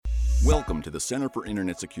Welcome to the Center for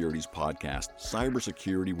Internet Security's podcast,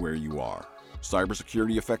 Cybersecurity Where You Are.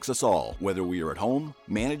 Cybersecurity affects us all, whether we are at home,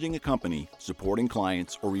 managing a company, supporting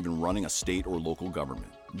clients, or even running a state or local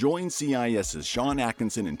government. Join CIS's Sean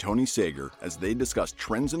Atkinson and Tony Sager as they discuss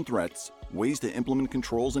trends and threats, ways to implement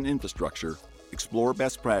controls and infrastructure, explore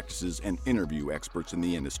best practices, and interview experts in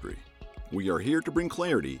the industry. We are here to bring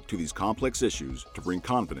clarity to these complex issues to bring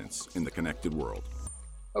confidence in the connected world.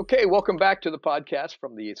 Okay, welcome back to the podcast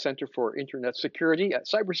from the Center for Internet Security at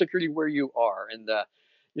Cybersecurity Where You Are. And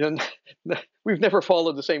we've never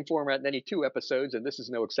followed the same format in any two episodes, and this is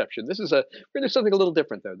no exception. We're going to do something a little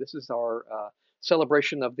different, though. This is our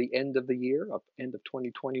celebration of the end of the year, end of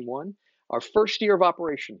 2021, our first year of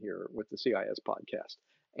operation here with the CIS podcast.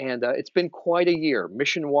 And it's been quite a year,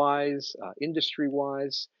 mission-wise,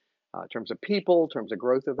 industry-wise, in terms of people, in terms of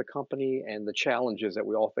growth of the company, and the challenges that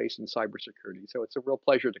we all face in cybersecurity. So it's a real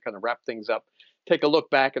pleasure to kind of wrap things up, take a look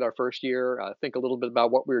back at our first year, think a little bit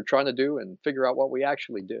about what we were trying to do, and figure out what we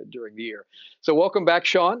actually did during the year. So welcome back,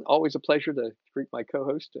 Sean. Always a pleasure to greet my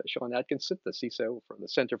co-host, Sean Atkinson, the CISO from the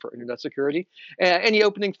Center for Internet Security. Any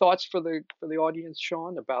opening thoughts for the audience,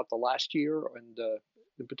 Sean, about the last year and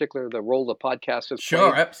in particular, the role the podcast has played?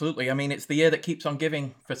 Sure, absolutely. I mean, it's the year that keeps on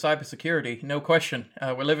giving for cybersecurity, no question.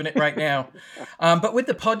 We're living it right now. But with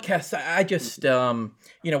the podcast, I just,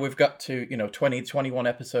 we've got to, 20, 21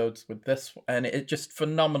 episodes with this, and it's just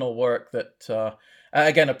phenomenal work that,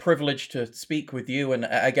 again, a privilege to speak with you. And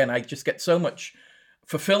again, I just get so much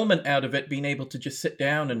fulfillment out of it, being able to just sit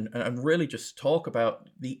down and really just talk about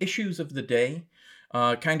the issues of the day,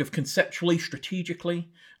 kind of conceptually,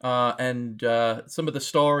 strategically, and some of the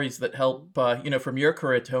stories that help, from your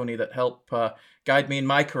career, Tony, that help guide me in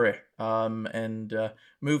my career, and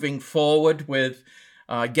moving forward with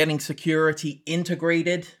getting security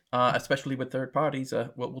integrated, especially with third parties.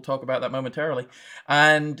 We'll talk about that momentarily.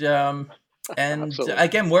 And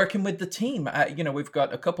again, working with the team. We've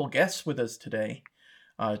got a couple guests with us today.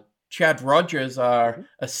 Chad Rogers, our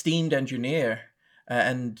esteemed engineer,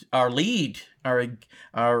 and our lead,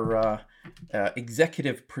 our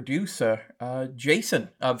executive producer, Jason,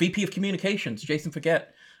 VP of Communications, Jason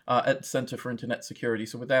Forget, at Center for Internet Security.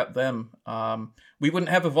 So without them, we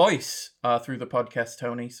wouldn't have a voice through the podcast,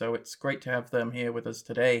 Tony. So it's great to have them here with us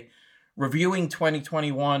today, reviewing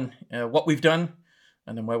 2021, what we've done,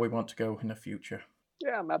 and then where we want to go in the future.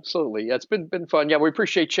 Yeah, absolutely. Yeah, it's been fun. Yeah, we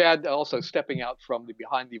appreciate Chad also stepping out from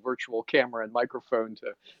behind the virtual camera and microphone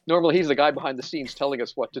to normally he's the guy behind the scenes telling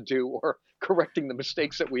us what to do or correcting the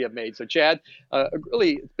mistakes that we have made. So Chad,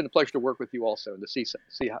 really, it's been a pleasure to work with you also and to see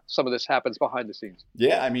how some of this happens behind the scenes.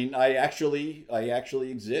 Yeah, I mean, I actually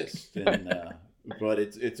exist, and but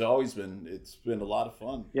it's been a lot of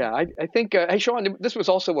fun. Yeah, I think, hey, Sean, this was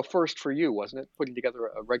also a first for you, wasn't it? Putting together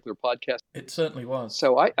a regular podcast. It certainly was.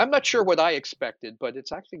 So I'm not sure what I expected, but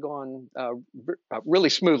it's actually gone really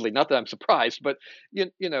smoothly. Not that I'm surprised, but the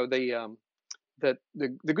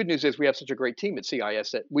good news is we have such a great team at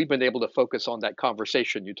CIS that we've been able to focus on that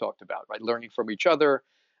conversation you talked about, right? Learning from each other,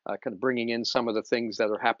 kind of bringing in some of the things that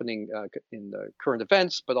are happening in the current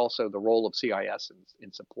events, but also the role of CIS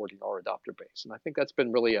in supporting our adopter base. And I think that's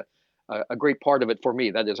been really a great part of it for me.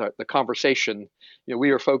 That is the conversation. We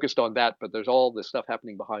are focused on that, but there's all this stuff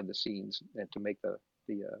happening behind the scenes and to make the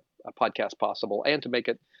podcast possible and to make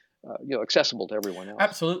it accessible to everyone else.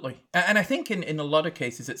 Absolutely. And I think in a lot of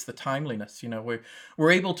cases, it's the timeliness.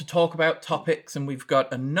 We're able to talk about topics, and we've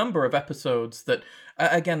got a number of episodes that,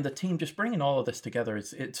 again, the team just bringing all of this together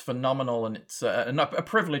it's phenomenal, and it's a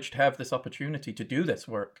privilege to have this opportunity to do this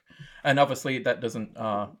work. And obviously that doesn't,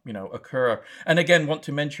 occur. And again, want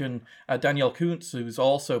to mention Danielle Kuntz, who's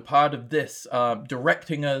also part of this,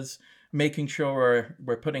 directing us, making sure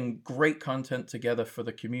we're putting great content together for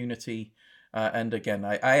the community. And again,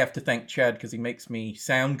 I have to thank Chad because he makes me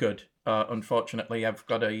sound good. Unfortunately, I've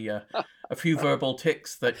got a few verbal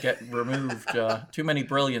tics that get removed. Too many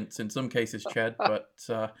brilliance in some cases, Chad, but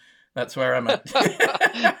that's where I'm at.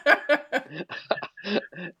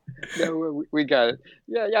 No, we got it.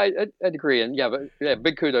 Yeah, I'd agree. And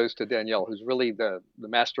big kudos to Danielle, who's really the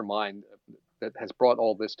mastermind that has brought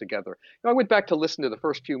all this together. I went back to listen to the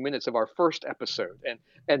first few minutes of our first episode,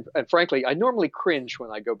 and frankly, I normally cringe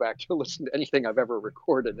when I go back to listen to anything I've ever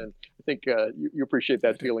recorded, and I think you appreciate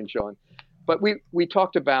that feeling, Sean. But we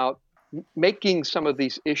talked about making some of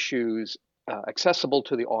these issues accessible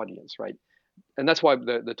to the audience, right? And that's why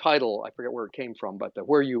the title, I forget where it came from, but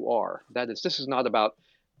Where You Are. This is not about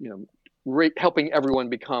helping everyone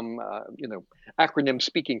become, acronym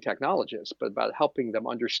speaking technologists, but about helping them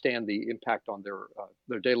understand the impact on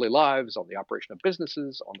their daily lives, on the operation of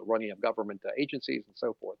businesses, on the running of government agencies, and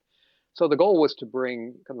so forth. So the goal was to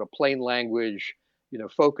bring kind of a plain language,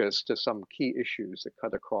 focus to some key issues that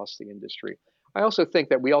cut across the industry. I also think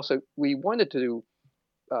that we wanted to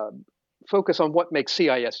uh, focus on what makes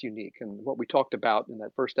CIS unique, and what we talked about in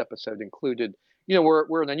that first episode included,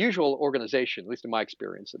 we're an unusual organization, at least in my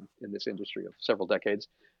experience in this industry of several decades.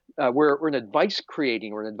 We're an advice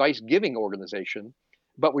creating or an advice giving organization,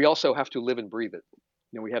 but we also have to live and breathe it.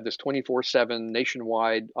 We have this 24/7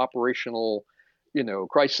 nationwide operational,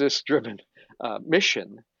 crisis driven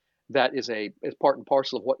mission that is part and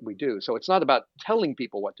parcel of what we do. So it's not about telling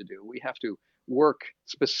people what to do. We have to work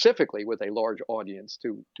specifically with a large audience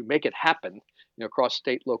to make it happen, across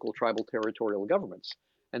state, local, tribal, territorial governments.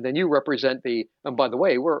 And then you represent and by the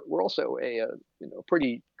way, we're also a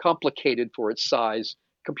pretty complicated for its size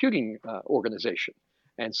computing organization.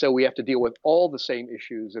 And so we have to deal with all the same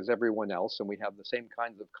issues as everyone else, and we have the same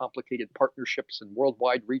kinds of complicated partnerships and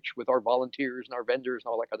worldwide reach with our volunteers and our vendors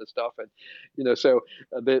and all that kind of stuff. And so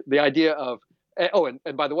the idea of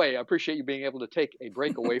and by the way, I appreciate you being able to take a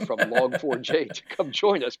break away from Log4j to come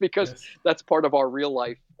join us, because Yes. that's part of our real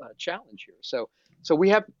life challenge here. So we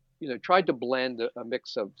have tried to blend a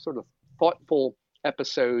mix of sort of thoughtful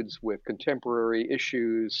episodes with contemporary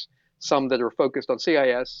issues, some that are focused on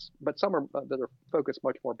CIS, but some are that are focused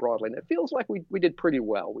much more broadly. And it feels like we did pretty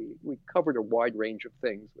well. We covered a wide range of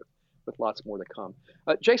things with lots more to come.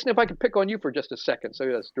 Jason, if I could pick on you for just a second. So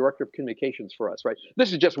as Director of Communications for us, right?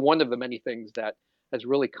 This is just one of the many things that has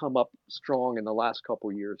really come up strong in the last couple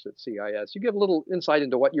of years at CIS. You give a little insight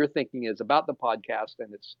into what your thinking is about the podcast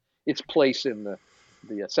and its place in the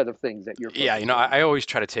set of things that you're Yeah, focused on. I always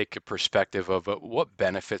try to take a perspective of what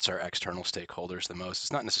benefits our external stakeholders the most.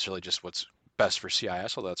 It's not necessarily just what's best for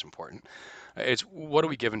CIS, although that's important. It's what do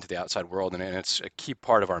we give into the outside world, and it's a key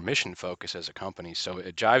part of our mission focus as a company. So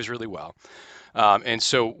it jives really well. And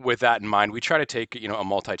so with that in mind, we try to take, a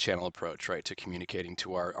multi-channel approach, right, to communicating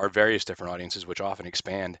to our various different audiences, which often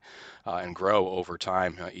expand and grow over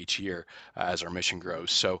time each year as our mission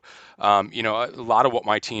grows. So, a lot of what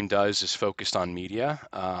my team does is focused on media.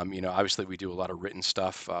 Obviously we do a lot of written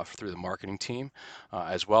stuff through the marketing team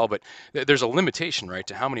as well, but there's a limitation, right,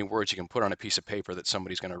 to how many words you can put on a piece of paper that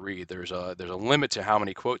somebody's going to read. There's a limit to how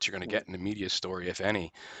many quotes you're going to get in a media story, if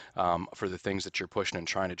any, for the things that you're pushing and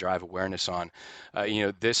trying to drive awareness on.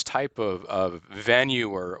 This type of venue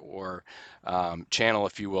or channel,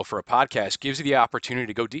 if you will, for a podcast gives you the opportunity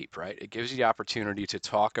to go deep, right? It gives you the opportunity to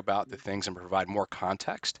talk about the things and provide more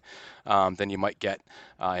context than you might get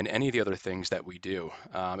in any of the other things that we do.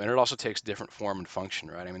 And it also takes different form and function,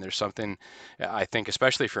 right? I mean, there's something, I think,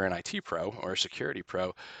 especially if you're an IT pro or a security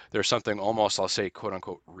pro, there's something almost, I'll say, quote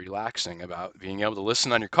unquote, relaxing about being able to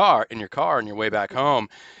listen in your car on your way back home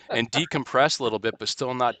and decompress a little bit, but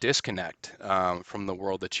still not disconnect from the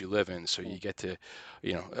world that you live in. So you get to,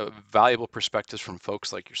 valuable perspectives from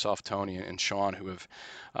folks like yourself, Tony, and Sean, who have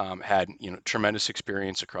had, tremendous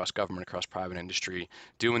experience across government, across private industry,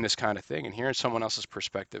 doing this kind of thing, and hearing someone else's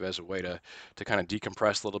perspective as a way to kind of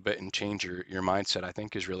decompress a little bit and change your mindset, I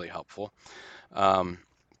think is really helpful.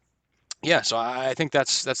 Yeah, so I think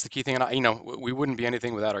that's the key thing, and we wouldn't be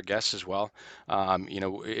anything without our guests as well.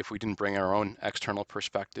 If we didn't bring our own external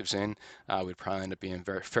perspectives in, we'd probably end up being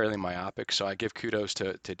fairly myopic. So I give kudos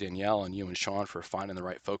to Danielle and you and Sean for finding the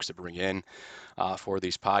right folks to bring in for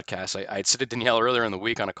these podcasts. I had said to Danielle earlier in the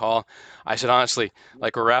week on a call, I said, honestly,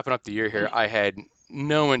 like we're wrapping up the year here, I had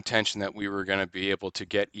no intention that we were going to be able to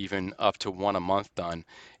get even up to one a month done,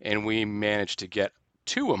 and we managed to get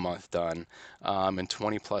 2 a month done in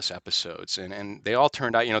 20 plus episodes, and they all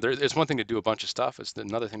turned out, there's one thing to do a bunch of stuff, it's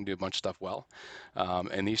another thing to do a bunch of stuff well,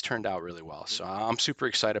 and these turned out really well. So I'm super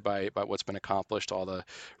excited by what's been accomplished,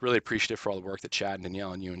 really appreciative for all the work that Chad and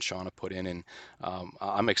Danielle and you and Sean have put in, and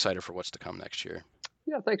I'm excited for what's to come next year.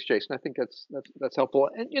 Yeah, thanks, Jason. I think that's helpful.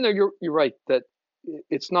 And you're right that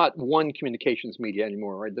it's not one communications media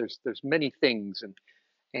anymore, right? There's many things,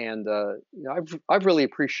 and I've really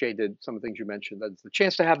appreciated some of the things you mentioned. That's the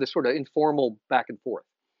chance to have this sort of informal back and forth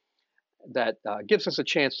that gives us a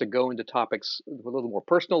chance to go into topics with a little more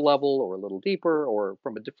personal level, or a little deeper, or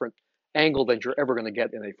from a different angle than you're ever going to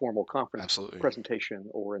get in a formal conference Absolutely. presentation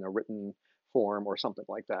or in a written form or something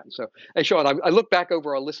like that. And so, and Sean, I look back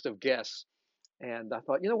over our list of guests, and I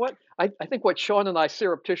thought, you know what? I think what Sean and I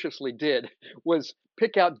surreptitiously did was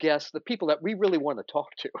pick out guests, the people that we really want to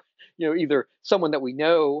talk to. Either someone that we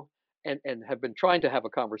know and have been trying to have a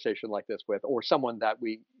conversation like this with, or someone that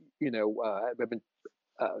we, have been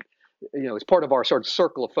is part of our sort of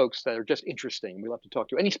circle of folks that are just interesting. We love to talk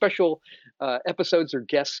to. Any special episodes or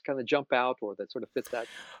guests kind of jump out or that sort of fit that?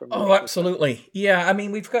 From Oh, absolutely. Yeah, I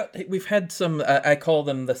mean, we've had some. I call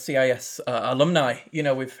them the CIS alumni.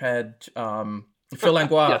 We've had Phil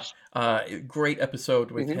Langlois. Yes. Great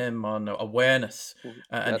episode with him on awareness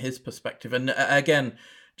and his perspective, and again,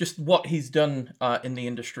 just what he's done in the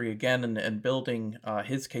industry again, and building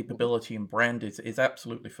his capability and brand is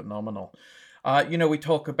absolutely phenomenal. We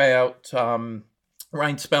talk about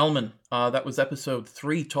Ryan Spellman. That was episode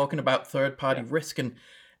 3, talking about third-party risk and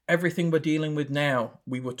everything we're dealing with now.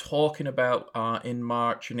 We were talking about in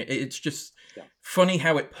March, and it's just funny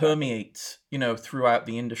how it permeates, throughout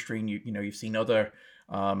the industry. And you've seen other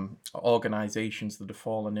organizations that have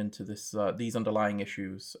fallen into these underlying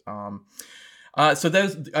issues. So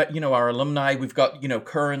those, our alumni. We've got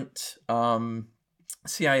current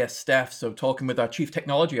CIS staff. So talking with our chief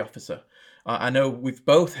technology officer. I know we've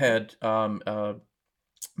both had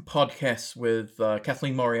podcasts with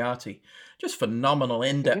Kathleen Moriarty. Just phenomenal,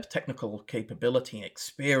 in-depth technical capability and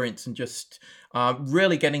experience, and just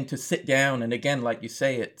really getting to sit down. And again, like you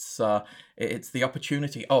say, it's the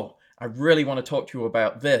opportunity. Oh, I really want to talk to you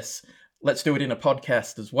about this. Let's do it in a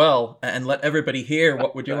podcast as well, and let everybody hear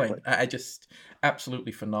what we're doing. I just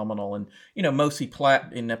absolutely phenomenal. And Mosi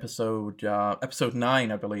Platt in episode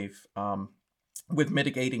 9, I believe, with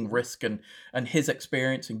mitigating risk and his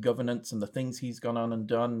experience in governance and the things he's gone on and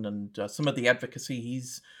done, and some of the advocacy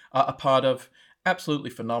he's a part of. Absolutely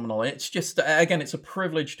phenomenal. It's just, again, it's a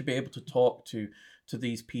privilege to be able to talk to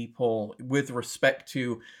these people with respect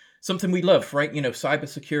to something we love, right?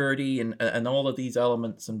 Cybersecurity and all of these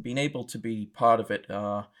elements, and being able to be part of it.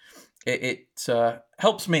 It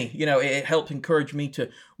helps me, it helps encourage me to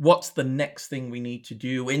what's the next thing we need to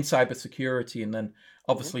do in cybersecurity, and then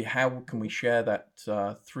obviously how can we share that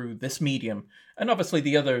through this medium, and obviously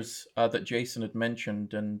the others that Jason had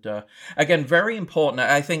mentioned. And again, very important.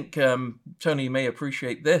 I think, Tony, you may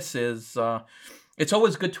appreciate this, is it's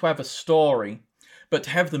always good to have a story, but to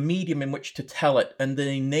have the medium in which to tell it, and the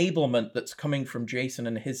enablement that's coming from Jason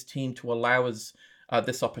and his team to allow us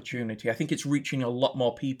this opportunity. I think it's reaching a lot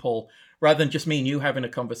more people rather than just me and you having a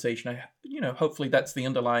conversation. Hopefully that's the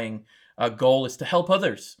underlying goal, is to help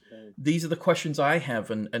others. These are the questions I have,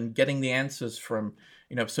 and getting the answers from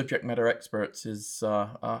subject matter experts is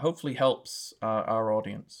hopefully helps our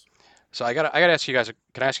audience. So I gotta ask you guys.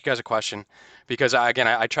 Can I ask you guys a question? Because I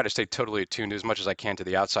try to stay totally attuned as much as I can to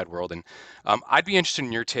the outside world, and I'd be interested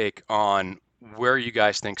in your take on where you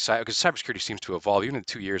guys think, because cybersecurity seems to evolve. Even in the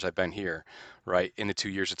 2 years I've been here, right? In the 2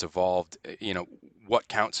 years it's evolved. What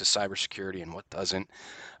counts as cybersecurity and what doesn't.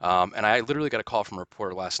 And I literally got a call from a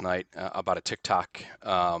reporter last night about a TikTok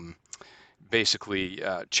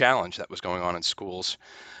challenge that was going on in schools,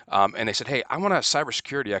 and they said, "Hey, I want a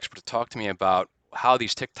cybersecurity expert to talk to me about how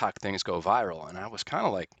these TikTok things go viral." And I was kind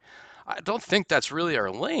of like, I don't think that's really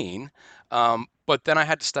our lane. But then I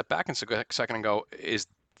had to step back and a second and go, is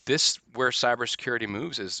this where cybersecurity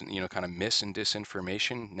moves? Is kind of mis and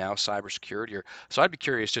disinformation now cybersecurity? So I'd be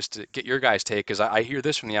curious just to get your guys' take, because I hear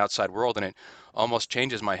this from the outside world, and it almost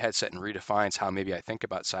changes my headset and redefines how maybe I think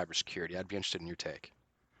about cybersecurity. I'd be interested in your take.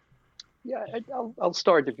 Yeah, I'll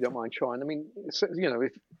start if you don't mind, Sean. I mean,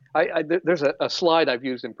 there's a slide I've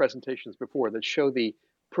used in presentations before that show the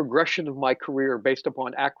progression of my career based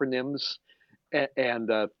upon acronyms, and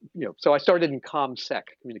so I started in ComSec,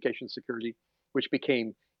 communication security, which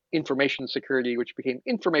became information security, which became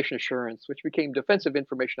information assurance, which became defensive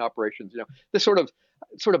information operations. This sort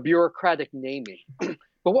of bureaucratic naming.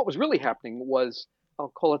 But what was really happening was, I'll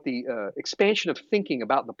call it the expansion of thinking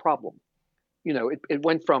about the problem. It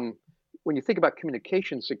went from, when you think about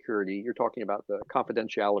communication security, you're talking about the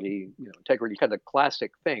confidentiality, integrity, kind of the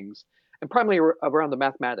classic things, and primarily around the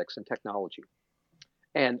mathematics and technology.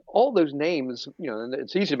 And all those names, and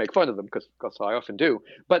it's easy to make fun of them because I often do,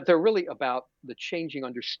 but they're really about the changing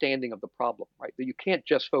understanding of the problem, right? That you can't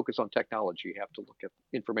just focus on technology. You have to look at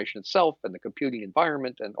information itself and the computing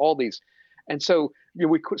environment and all these. And so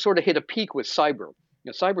we sort of hit a peak with cyber.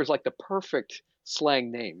 Cyber is like the perfect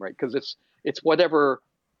slang name, right? Because it's whatever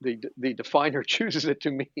the definer chooses it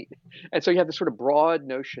to mean. And so you have this sort of broad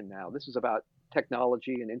notion now. This is about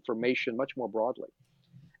technology and information much more broadly.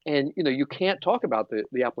 And you can't talk about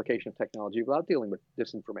the application of technology without dealing with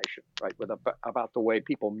disinformation, right? About the way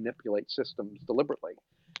people manipulate systems deliberately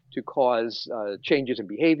to cause changes in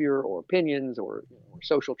behavior or opinions or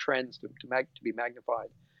social trends to be magnified.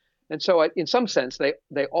 And so in some sense,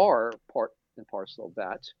 they are part and parcel of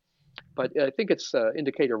that. But I think it's an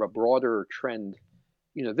indicator of a broader trend.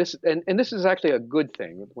 This is actually a good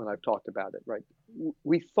thing when I've talked about it, right?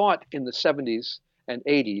 We thought in the 70s and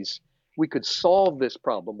 80s we could solve this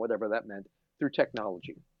problem, whatever that meant, through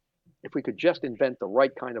technology. If we could just invent the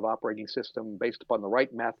right kind of operating system based upon the right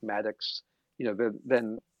mathematics,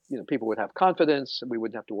 then people would have confidence and we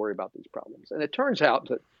wouldn't have to worry about these problems. And it turns out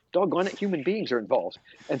that doggone it, human beings are involved.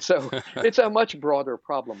 And so it's a much broader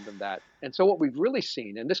problem than that. And so what we've really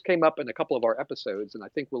seen, and this came up in a couple of our episodes, and I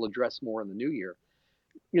think we'll address more in the new year,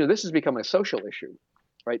 this has become a social issue,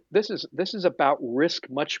 right? This is about risk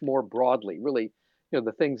much more broadly, really,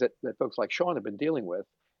 the things that folks like Sean have been dealing with.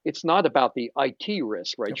 It's not about the IT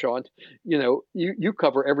risk, right, Sean? You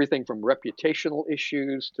cover everything from reputational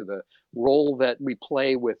issues to the role that we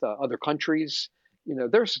play with other countries.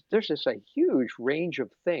 There's just a huge range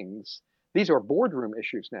of things. These are boardroom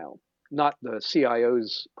issues now, not the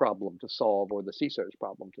CIO's problem to solve or the CISO's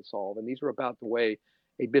problem to solve. And these are about the way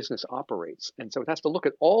a business operates. And so it has to look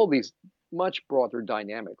at all these much broader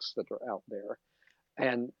dynamics that are out there.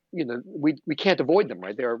 And, we can't avoid them,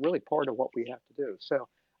 right? They're really part of what we have to do. So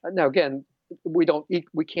now, again,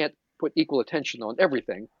 we can't put equal attention on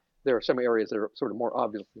everything. There are some areas that are sort of more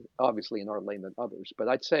obviously in our lane than others. But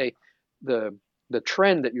I'd say the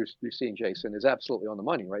trend that you're seeing, Jason, is absolutely on the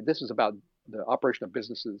money, right? This is about the operation of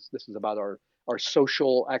businesses. This is about our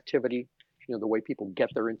social activity, the way people get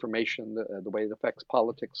their information, the way it affects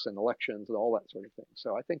politics and elections and all that sort of thing.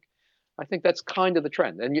 So I think that's kind of the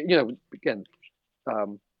trend. And, again,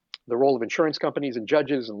 the role of insurance companies and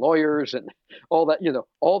judges and lawyers and all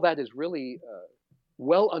that is really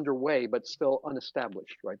well underway, but still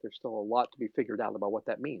unestablished, right? There's still a lot to be figured out about what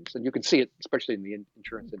that means. And you can see it, especially in the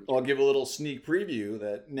insurance industry. I'll give a little sneak preview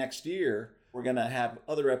that next year, we're going to have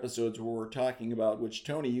other episodes where we're talking about, which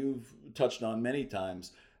Tony, you've touched on many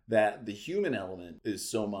times, that the human element is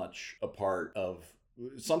so much a part of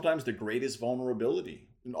sometimes the greatest vulnerability,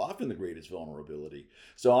 and often the greatest vulnerability.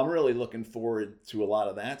 So I'm really looking forward to a lot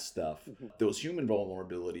of that stuff. Mm-hmm. Those human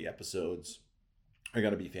vulnerability episodes are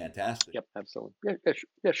going to be fantastic. Yep, absolutely.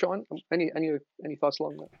 Yeah, Sean, any thoughts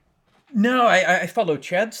along that? No, I follow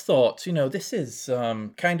Chad's thoughts. This is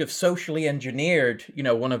kind of socially engineered,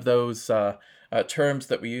 one of those terms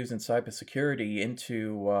that we use in cybersecurity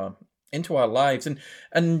into our lives.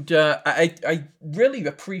 And I really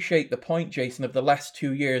appreciate the point, Jason, of the last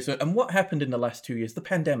 2 years. And what happened in the last 2 years? The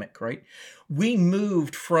pandemic, right? We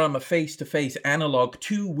moved from a face-to-face analog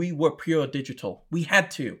to we were pure digital. We had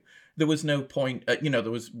to. There was no point,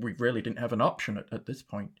 we really didn't have an option at this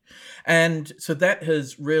point. And so that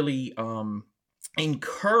has really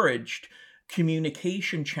encouraged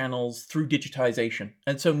communication channels through digitization.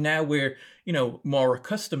 And so now we're, more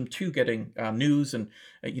accustomed to getting news, and,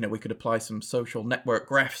 we could apply some social network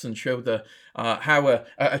graphs and show how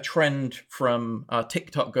a trend from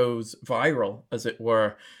TikTok goes viral, as it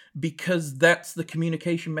were, because that's the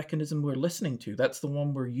communication mechanism we're listening to. That's the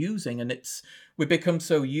one we're using. And we become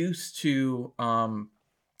so used to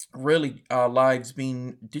really our lives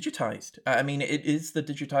being digitized. I mean, it is the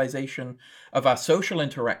digitization of our social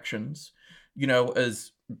interactions.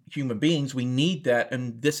 As human beings, we need that,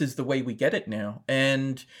 and this is the way we get it now.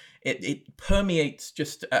 And it permeates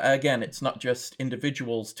just, again, it's not just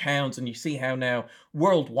individuals, towns, and you see how now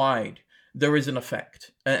worldwide there is an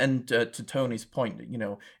effect. And to Tony's point,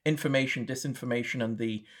 information, disinformation, and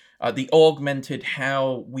the augmented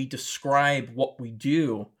how we describe what we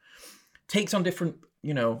do takes on different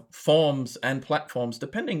forms and platforms,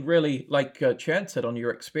 depending really, like Chad said, on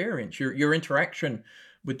your experience, your interaction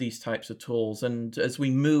with these types of tools. And as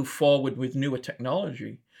we move forward with newer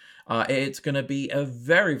technology, it's going to be a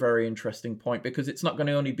very, very interesting point, because it's not going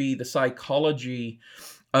to only be the psychology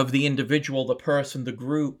of the individual, the person, the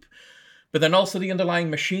group, but then also the underlying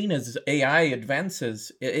machine as AI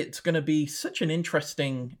advances. It's going to be such an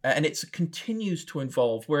interesting, and it continues to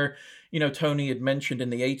evolve, where, Tony had mentioned in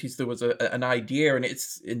the 80s there was an idea, and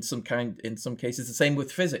it's in some cases the same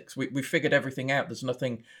with physics. We figured everything out. There's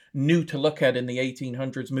nothing new to look at in the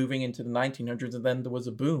 1800s moving into the 1900s, and then there was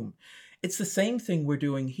a boom. It's the same thing we're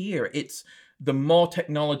doing here. It's the more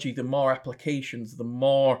technology, the more applications, the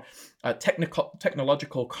more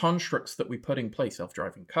technological constructs that we put in place,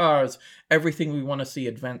 self-driving cars, everything we want to see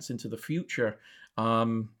advance into the future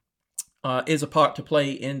is a part to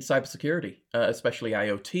play in cybersecurity, especially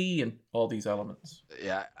IoT and all these elements.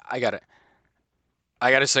 Yeah, I got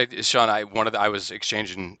to say, Sean, I was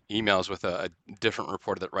exchanging emails with a different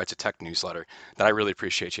reporter that writes a tech newsletter that I really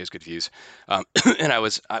appreciate. She has good views, and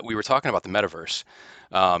we were talking about the metaverse,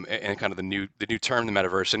 and kind of the new term, the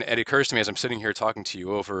metaverse, and it occurs to me as I'm sitting here talking to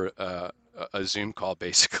you over a Zoom call,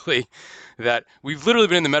 basically, that we've literally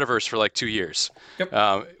been in the metaverse for like 2 years.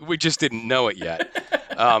 Yep. We just didn't know it yet.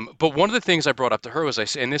 But one of the things I brought up to her was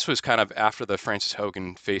and this was kind of after the Frances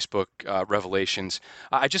Hogan Facebook revelations,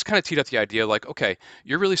 I just kind of teed up the idea like, okay,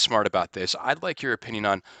 you're really smart about this. I'd like your opinion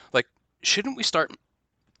on like, shouldn't we start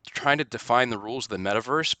trying to define the rules of the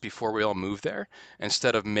metaverse before we all move there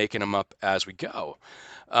instead of making them up as we go?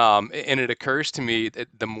 And it occurs to me that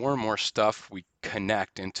the more and more stuff we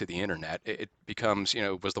connect into the internet, it becomes,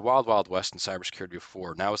 it was the wild, wild west in cybersecurity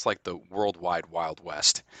before. Now it's like the worldwide wild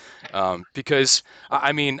west. Because,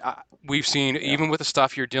 I mean, we've seen, even with the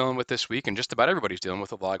stuff you're dealing with this week, and just about everybody's dealing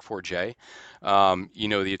with the Log4j,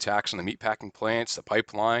 the attacks on the meatpacking plants, the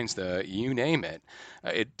pipelines, you name it.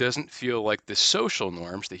 It doesn't feel like the social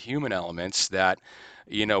norms, the human elements that,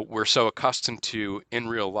 we're so accustomed to in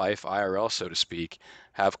real life, IRL, so to speak,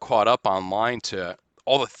 have caught up online to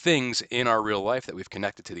all the things in our real life that we've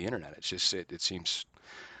connected to the internet. It's just, it seems,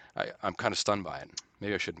 I'm kind of stunned by it.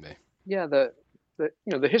 Maybe I shouldn't be. Yeah, the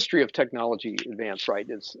history of technology advance, right,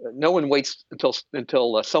 is no one waits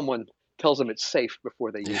until someone tells them it's safe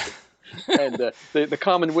before they use it. And the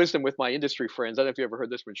common wisdom with my industry friends, I don't know if you ever heard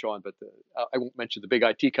this one, Sean, but I won't mention the big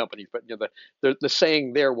IT companies, but the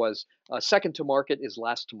saying there was, second to market is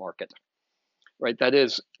last to market, right? That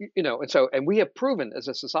is, and we have proven as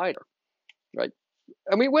a society, right?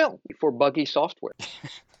 And we will for buggy software.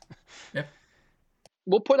 Yeah.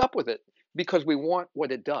 We'll put up with it because we want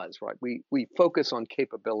what it does, right? We focus on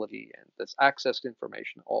capability and this access to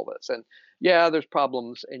information, all this. And yeah, there's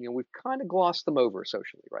problems, and we've kind of glossed them over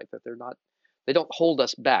socially, right? That they don't hold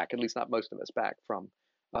us back, at least not most of us back from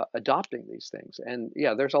adopting these things. And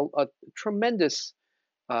yeah, there's a tremendous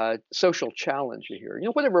social challenge here.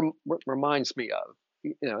 What it reminds me of,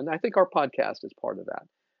 and I think our podcast is part of that.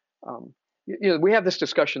 We have this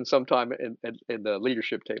discussion sometime in the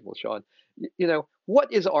leadership table, Sean.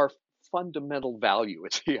 What is our fundamental value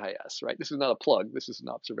at CIS, right? This is not a plug. This is an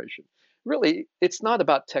observation. Really, it's not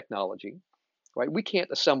about technology, right? We can't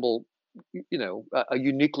assemble, a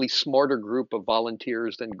uniquely smarter group of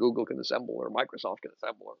volunteers than Google can assemble or Microsoft can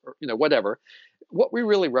assemble or whatever. What we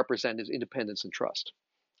really represent is independence and trust,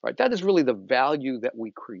 right? That is really the value that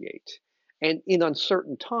we create. And in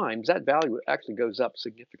uncertain times, that value actually goes up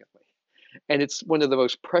significantly. And it's one of the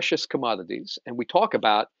most precious commodities. And we talk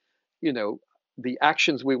about, the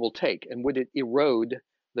actions we will take, and would it erode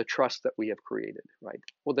the trust that we have created, right?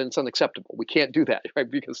 Well, then it's unacceptable. We can't do that, right?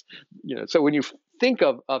 Because, so when you think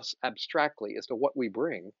of us abstractly as to what we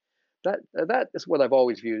bring, that is what I've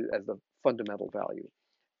always viewed as the fundamental value.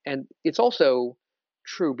 And it's also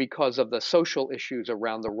true because of the social issues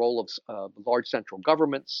around the role of large central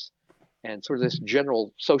governments and sort of this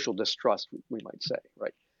general social distrust, we might say,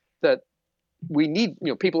 right? That we need,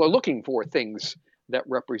 people are looking for things that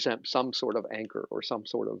represent some sort of anchor or some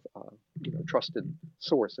sort of trusted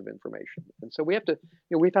source of information. And so we have to,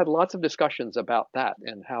 we've had lots of discussions about that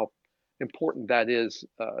and how important that is,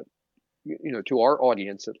 to our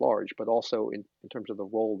audience at large, but also in terms of the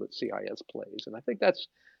role that CIS plays. And I think that's,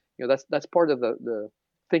 that's part of the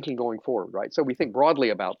thinking going forward, right? So we think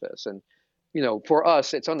broadly about this, and for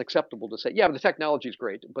us, it's unacceptable to say, yeah, the technology is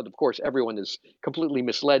great, but of course, everyone is completely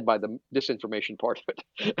misled by the disinformation part of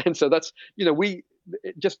it. And so that's,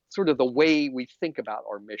 just sort of the way we think about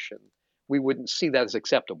our mission, we wouldn't see that as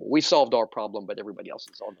acceptable. We solved our problem, but everybody else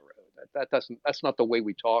is on the road. That's not the way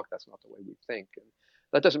we talk. That's not the way we think. And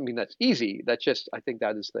that doesn't mean that's easy. That's just, I think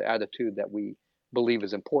that is the attitude that we believe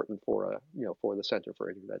is important for for the Center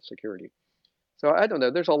for Internet Security. So I don't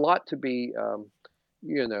know. There's a lot to be,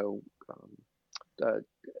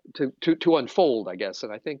 to unfold, I guess.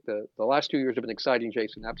 And I think the last 2 years have been exciting,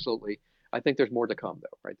 Jason. Absolutely. I think there's more to come,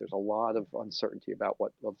 though, right? There's a lot of uncertainty about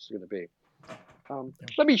what this is going to be.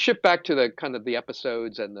 Let me shift back to the kind of the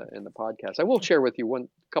episodes and the podcast. I will share with you a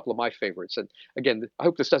couple of my favorites. And again, I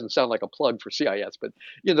hope this doesn't sound like a plug for CIS, but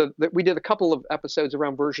we did a couple of episodes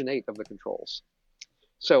around version 8 of the controls.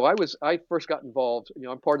 So I first got involved.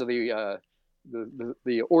 I'm part of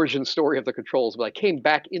the origin story of the controls, but I came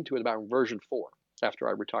back into it about version 4 after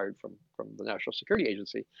I retired from the National Security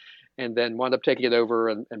Agency, and then wound up taking it over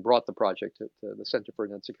and brought the project to the Center for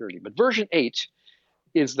Internet Security. But version 8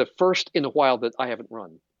 is the first in a while that I haven't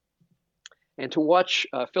run. And to watch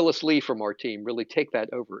Phyllis Lee from our team really take that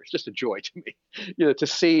over, it's just a joy to me, to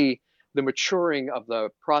see the maturing of the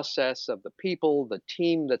process, of the people, the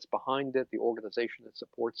team that's behind it, the organization that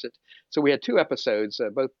supports it. So we had 2 episodes,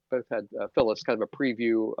 both had Phyllis, kind of a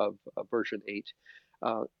preview of version 8.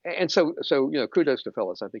 And so kudos to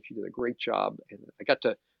Phyllis. I think she did a great job, and I got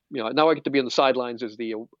to, now I get to be on the sidelines as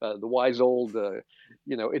the wise old,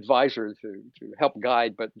 advisor to help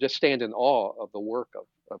guide, but just stand in awe of the work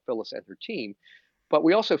of Phyllis and her team. But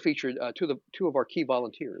we also featured two of our key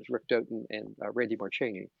volunteers, Rick Doughton and Randy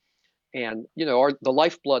Marchini. And the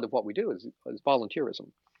lifeblood of what we do is volunteerism,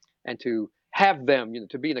 and to have them,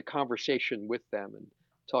 to be in a conversation with them and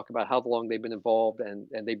talk about how long they've been involved, and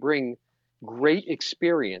they bring great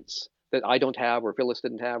experience that I don't have, or Phyllis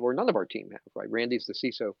didn't have, or none of our team have. Right? Randy's the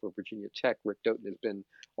CISO for Virginia Tech. Rick Doughton has been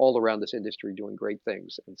all around this industry doing great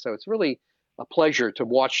things, and so it's really a pleasure to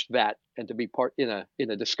watch that and to be part in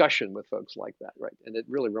a discussion with folks like that. Right? And it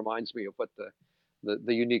really reminds me of what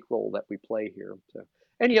the unique role that we play here. So,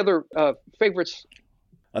 any other favorites?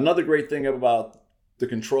 Another great thing about the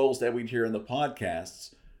controls that we'd hear in the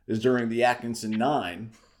podcasts is during the Atkinson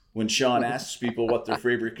 9, when Sean asks people what their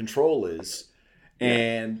favorite control is.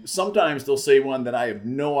 And sometimes they'll say one that I have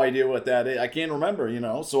no idea what that is. I can't remember,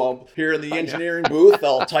 So I'll hear in the engineering booth,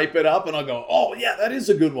 I'll type it up and I'll go, oh, yeah, that is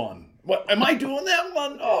a good one. What, am I doing that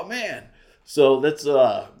one? Oh, man. So that's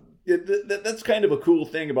kind of a cool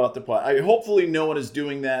thing about the pod. Hopefully no one is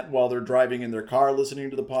doing that while they're driving in their car listening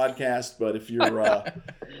to the podcast. But if you're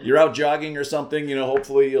out jogging or something,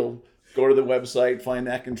 hopefully you'll go to the website, find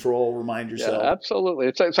that control, remind yourself. Yeah,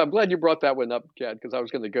 absolutely. So I'm glad you brought that one up, Chad, because I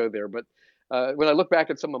was going to go there. But when I look back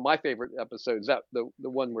at some of my favorite episodes, that the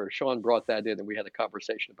one where Sean brought that in and we had a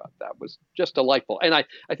conversation about that was just delightful. And I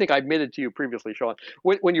think I admitted to you previously, Sean,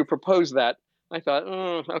 when you proposed that, I thought,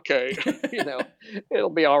 okay, it'll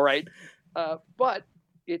be all right. But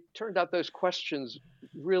it turned out those questions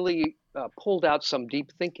really pulled out some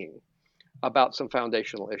deep thinking about some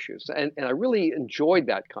foundational issues. And I really enjoyed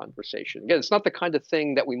that conversation. Again, it's not the kind of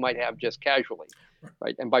thing that we might have just casually,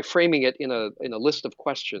 right? And by framing it in a list of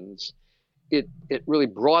questions, it really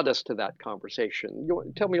brought us to that conversation. You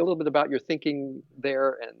want to tell me a little bit about your thinking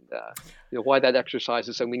there, and why that exercise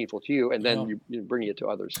is so meaningful to you, and then you bring it to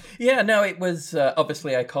others. Yeah, no, it was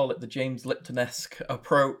obviously, I call it the James Lipton-esque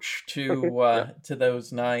approach to to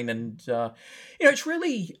those 9, and it's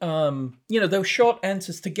really those short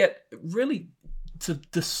answers to get really to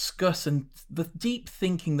discuss, and the deep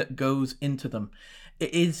thinking that goes into them.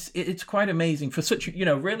 It's quite amazing for such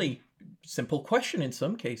really simple question in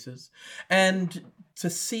some cases, and to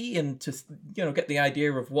see and to get the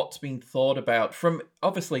idea of what's being thought about from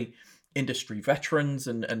obviously industry veterans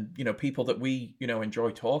and people that we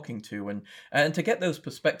enjoy talking to, and to get those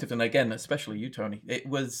perspectives, and again especially you, Tony, it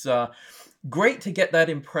was great to get that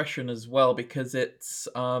impression as well, because it's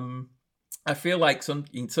I feel like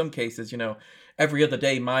in some cases every other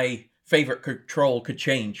day my favorite control could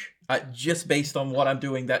change just based on what I'm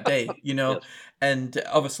doing that day, Yes. And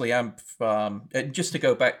obviously I'm just to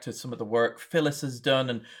go back to some of the work Phyllis has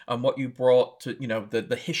done and what you brought to,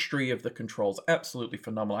 the history of the controls, absolutely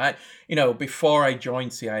phenomenal. Before I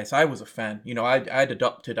joined CIS, I was a fan, I'd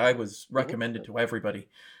adopted, I was recommended to everybody,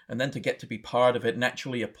 and then to get to be part of it and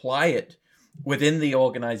actually apply it within the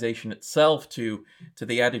organization itself to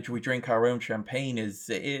the adage we drink our own champagne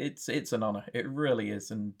it's an honor. It really is.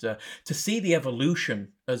 And to see the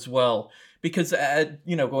evolution as well, because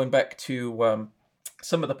going back to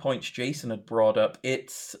some of the points Jason had brought up,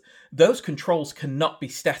 it's those controls cannot be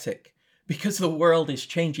static, because the world is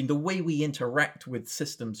changing. The way we interact with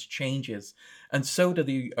systems changes, and so do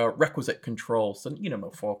the requisite controls. And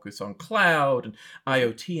more focus on cloud and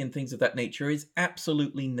IoT and things of that nature is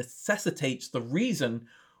absolutely necessitates the reason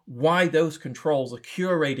why those controls are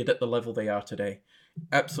curated at the level they are today.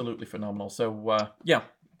 Absolutely phenomenal. So yeah,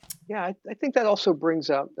 I think that also brings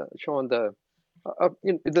out, Sean, the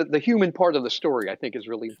human part of the story. I think is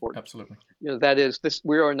really important. Absolutely. That is this.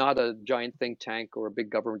 We are not a giant think tank or a big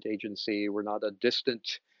government agency. We're not a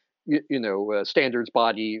distant, standards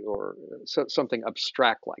body or something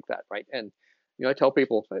abstract like that, right? And I tell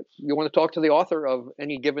people, if you want to talk to the author of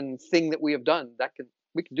any given thing that we have done,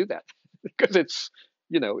 we can do that because it's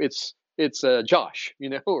Josh,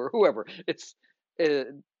 or whoever. It's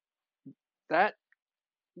that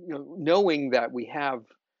knowing that we have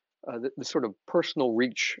the sort of personal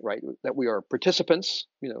reach, right? That we are participants,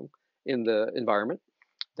 in the environment,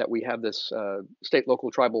 that we have this state, local,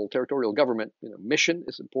 tribal, territorial government, mission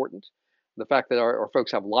is important. The fact that our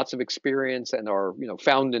folks have lots of experience and are,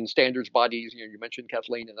 found in standards bodies. You mentioned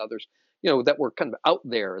Kathleen and others, that we're kind of out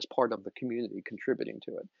there as part of the community contributing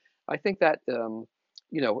to it. I think that,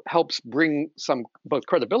 helps bring some both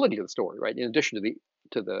credibility to the story, right? In addition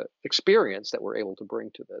to the experience that we're able to bring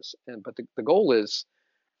to this. But the goal is,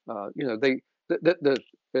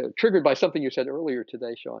 triggered by something you said earlier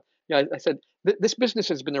today, Sean. I said this business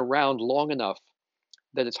has been around long enough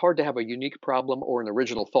that it's hard to have a unique problem or an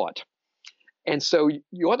original thought. And so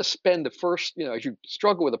you ought to spend the first, as you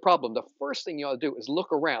struggle with a problem, the first thing you ought to do is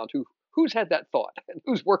look around who's had that thought and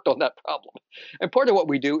who's worked on that problem. And part of what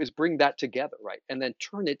we do is bring that together, right, and then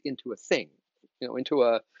turn it into a thing, into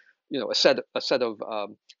a set of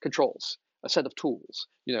controls, a set of tools,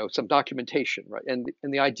 some documentation, right. And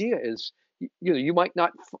the idea is, you might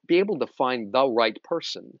not be able to find the right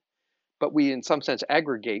person, but we, in some sense,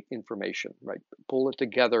 aggregate information, right? Pull it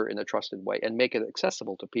together in a trusted way and make it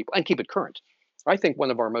accessible to people and keep it current. I think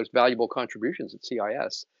one of our most valuable contributions at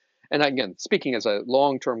CIS, and again, speaking as a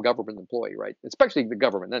long-term government employee, right? Especially the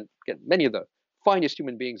government, and again, many of the finest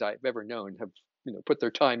human beings I've ever known have, put their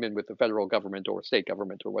time in with the federal government or state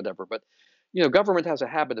government or whatever. But, government has a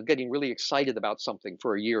habit of getting really excited about something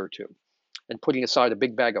for a year or two, and putting aside a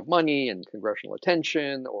big bag of money and congressional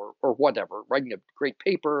attention or whatever, writing a great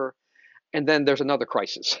paper. And then there's another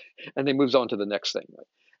crisis, and then moves on to the next thing.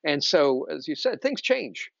 Right? And so, as you said, things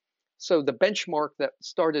change. So the benchmark that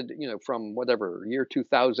started, from whatever year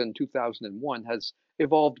 2000, 2001 has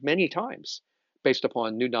evolved many times based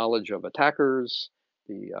upon new knowledge of attackers,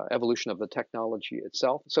 the evolution of the technology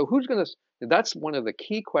itself. So that's one of the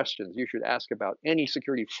key questions you should ask about any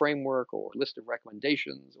security framework or list of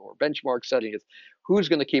recommendations or benchmark setting is, who's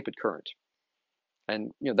going to keep it current?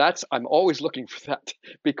 And I'm always looking for that,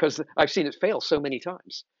 because I've seen it fail so many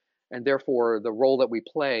times. And therefore, the role that we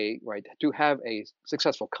play, right, to have a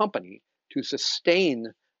successful company to sustain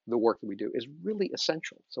the work that we do is really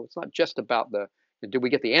essential. So it's not just about did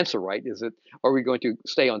we get the answer right? Are we going to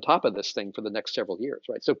stay on top of this thing for the next several years,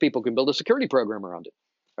 right? So people can build a security program around it,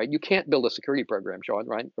 right? You can't build a security program, Sean,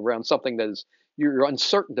 right, around something that you're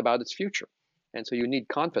uncertain about its future. And so you need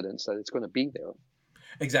confidence that it's going to be there.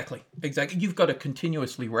 Exactly. You've got to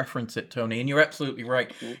continuously reference it, Tony, and you're absolutely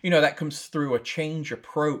right. That comes through a change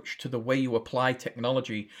approach to the way you apply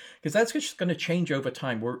technology, because that's just going to change over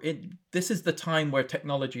time. This is the time where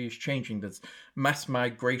technology is changing. There's mass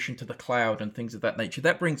migration to the cloud and things of that nature.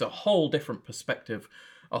 That brings a whole different perspective,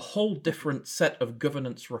 a whole different set of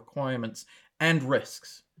governance requirements and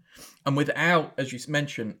risks. And without, as you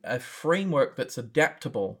mentioned, a framework that's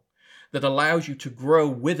adaptable, that allows you to grow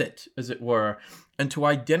with it, as it were, and to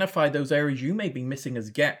identify those areas you may be missing as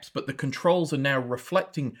gaps, but the controls are now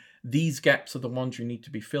reflecting these gaps are the ones you need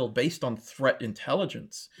to be filled based on threat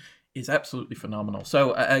intelligence, is absolutely phenomenal.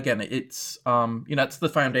 So again, it's it's the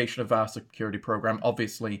foundation of our security program,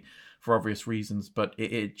 obviously for obvious reasons, but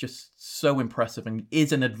it just so impressive and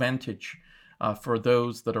is an advantage for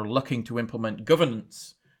those that are looking to implement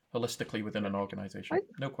governance holistically within an organization.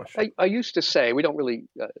 No question. I used to say, we don't really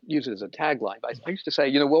use it as a tagline, but I used to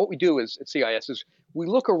say, what we do is at CIS is we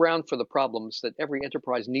look around for the problems that every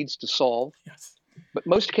enterprise needs to solve, yes, but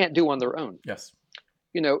most can't do on their own. Yes.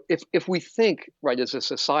 If we think, right, as a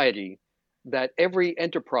society, that every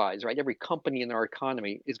enterprise, right, every company in our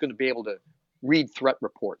economy is going to be able to read threat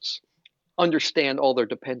reports, understand all their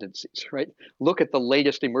dependencies, right, look at the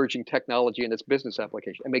latest emerging technology and its business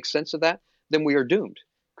application, and make sense of that, then we are doomed.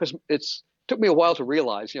 Because it took me a while to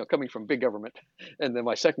realize, coming from big government and then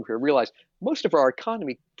my second career, realize most of our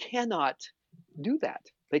economy cannot do that.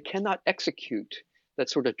 They cannot execute that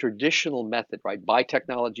sort of traditional method, right? Buy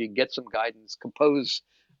technology, get some guidance, compose,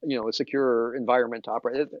 a secure environment to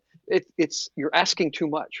operate. You're asking too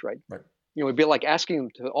much, right? Right. It'd be like asking them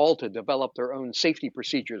to develop their own safety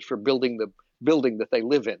procedures for building the building that they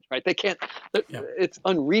live in, right? They can't. Yeah. It's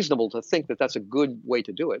unreasonable to think that that's a good way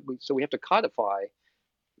to do it. So we have to codify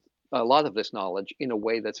a lot of this knowledge in a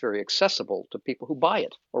way that's very accessible to people who buy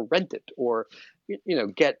it or rent it or,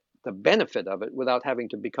 get the benefit of it without having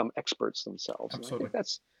to become experts themselves. Absolutely. And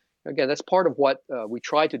I think that's part of what we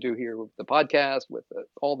try to do here with the podcast, with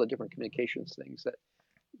all the different communications things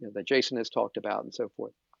that Jason has talked about and so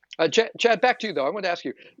forth. Chad, back to you though. I want to ask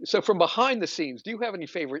you. So, from behind the scenes, do you have any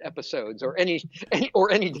favorite episodes, or any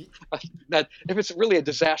that if it's really a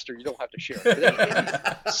disaster, you don't have to share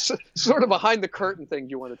it. Sort of behind the curtain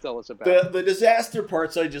things you want to tell us about? The disaster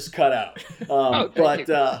parts I just cut out.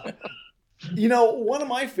 One of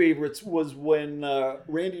my favorites was when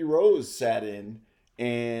Randy Rose sat in,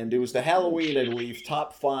 and it was the Halloween, I believe,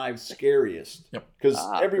 top 5 scariest. Yep. Because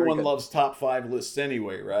everyone loves top 5 lists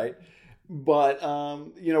anyway, right? But,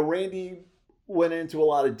 Randy went into a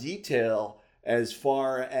lot of detail as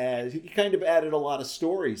far as he kind of added a lot of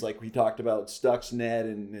stories. Like we talked about Stuxnet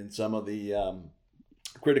and some of the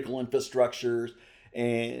critical infrastructures.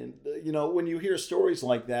 And, when you hear stories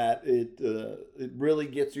like that, it really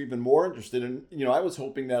gets you even more interested. And, I was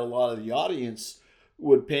hoping that a lot of the audience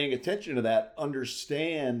would, paying attention to that,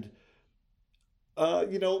 understand,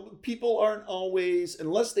 people aren't always,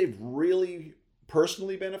 unless they've really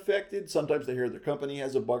personally been affected. Sometimes they hear their company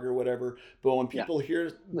has a bug or whatever, but when people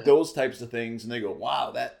hear those types of things and they go,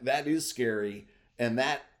 wow, that is scary, and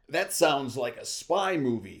that that sounds like a spy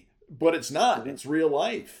movie, but it's not. It's real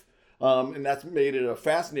life. And that's made it a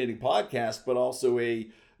fascinating podcast, but also a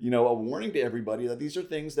warning to everybody that these are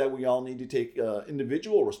things that we all need to take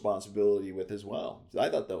individual responsibility with as well. I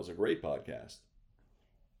thought that was a great podcast.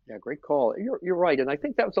 Yeah, great call. You're right, and I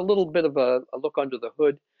think that was a little bit of a look under the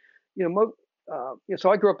hood. So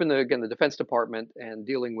I grew up in the Defense Department and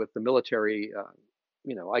dealing with the military,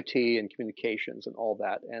 IT and communications and all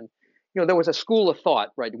that. And there was a school of thought,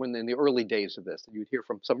 right, when in the early days of this, and you'd hear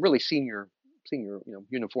from some really senior,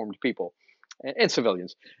 uniformed people and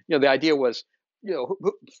civilians. The idea was, we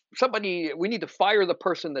need to fire the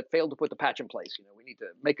person that failed to put the patch in place. We need to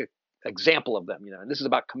make an example of them. And this is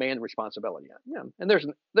about command responsibility. Yeah, and there's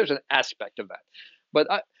an aspect of that, but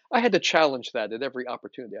I had to challenge that at every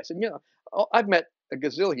opportunity. I said, I've met a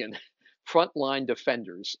gazillion frontline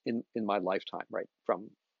defenders in my lifetime, right, from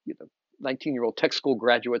 19-year-old tech school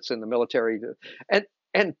graduates in the military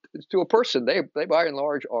and to a person, they by and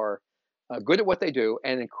large are good at what they do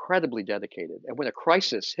and incredibly dedicated. And when a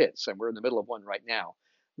crisis hits, and we're in the middle of one right now,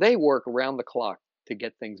 they work around the clock to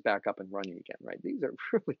get things back up and running again, right? These are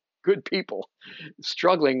really good people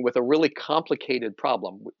struggling with a really complicated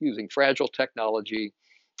problem using fragile technology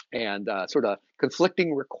and sort of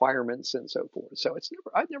conflicting requirements and so forth. So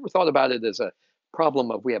I've never thought about it as a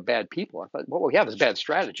problem of we have bad people. I thought what we have is bad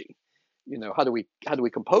strategy. How do we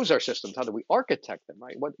compose our systems? How do we architect them,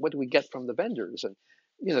 right? What do we get from the vendors? And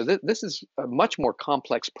this is a much more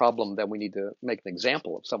complex problem than we need to make an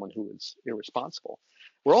example of someone who is irresponsible.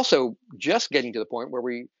 We're also just getting to the point where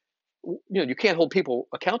you can't hold people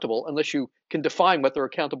accountable unless you can define what they're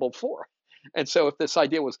accountable for. And so if this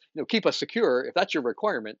idea was, keep us secure, if that's your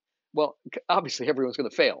requirement, well, obviously everyone's going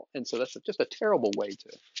to fail. And so that's just a terrible way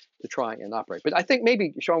to try and operate. But I think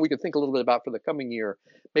maybe, Sean, we could think a little bit about for the coming year,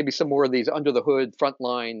 maybe some more of these under the hood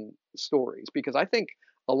frontline stories, because I think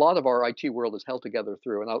a lot of our IT world is held together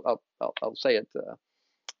through, and I'll say it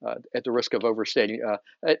at the risk of overstating,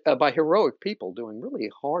 by heroic people doing really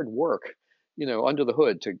hard work, under the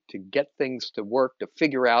hood to get things to work, to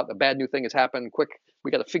figure out a bad new thing has happened quick. We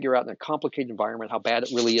got to figure out in a complicated environment how bad it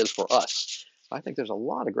really is for us. I think there's a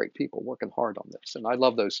lot of great people working hard on this, and I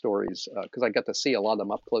love those stories because I got to see a lot of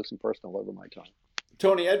them up close and personal over my time.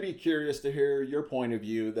 Tony, I'd be curious to hear your point of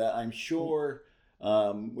view. That I'm sure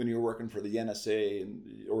when you're working for the NSA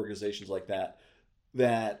and organizations like that,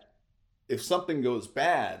 that if something goes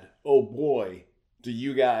bad, oh boy, do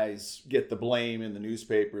you guys get the blame in the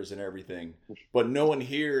newspapers and everything. But no one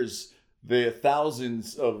hears the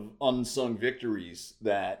thousands of unsung victories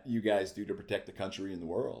that you guys do to protect the country and the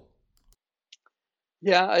world.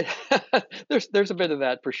 Yeah, there's a bit of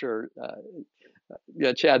that for sure.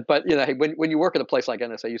 Yeah, Chad. But when you work at a place like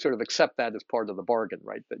NSA, you sort of accept that as part of the bargain,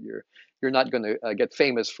 right? That you're not going to get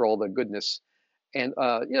famous for all the goodness. And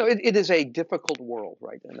it is a difficult world,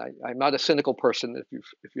 right? And I'm not a cynical person.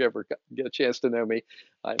 If you ever get a chance to know me,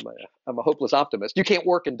 I'm a hopeless optimist. You can't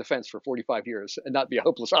work in defense for 45 years and not be a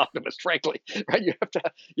hopeless optimist, frankly, right? You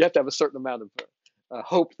have to have a certain amount of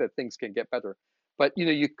hope that things can get better. But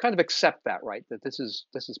you kind of accept that, right? That this is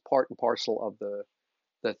part and parcel of the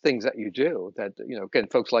things that you do. That again,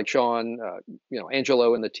 folks like Sean,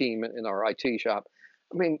 Angelo, and the team in our IT shop.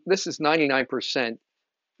 I mean, this is 99%.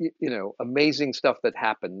 Amazing stuff that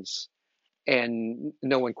happens, and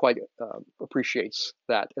no one quite appreciates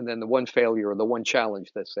that. And then the one failure or the one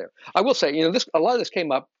challenge that's there. I will say, a lot of this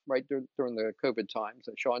came up right during the COVID times.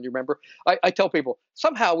 Sean, do you remember? I tell people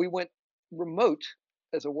somehow we went remote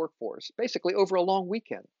as a workforce, basically over a long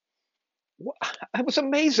weekend. It was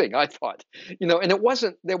amazing, I thought, and it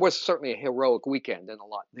wasn't, there was certainly a heroic weekend and a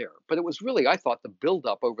lot there, but it was really, I thought, the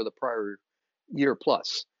buildup over the prior year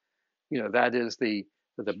plus, that is the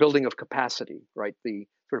building of capacity, right? The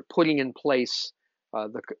sort of putting in place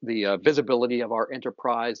the visibility of our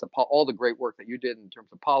enterprise, all the great work that you did in terms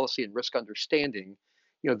of policy and risk understanding,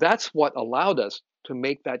 that's what allowed us to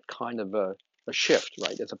make that kind of a shift,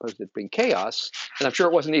 right? As opposed to it being chaos. And I'm sure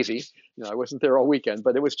it wasn't easy. I wasn't there all weekend,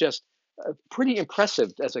 but it was just pretty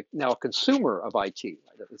impressive as a consumer of IT,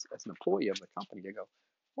 right? As an employee of the company, you go,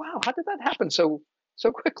 wow, how did that happen so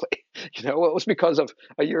quickly? It was because of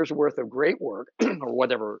a year's worth of great work or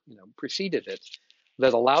whatever preceded it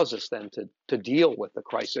that allows us then to deal with the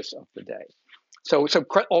crisis of the day. So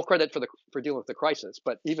all credit for dealing with the crisis,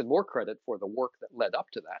 but even more credit for the work that led up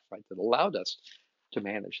to that, right? That allowed us to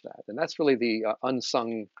manage that, and that's really the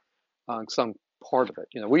unsung part of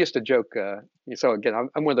it. We used to joke. So again,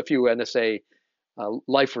 I'm one of the few NSA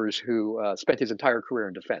lifers who spent his entire career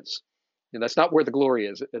in defense. That's not where the glory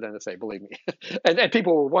is at NSA, believe me. and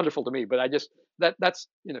people were wonderful to me, but I just that's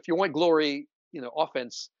if you want glory,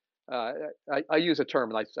 offense, I use a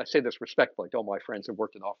term, and I say this respectfully to all my friends who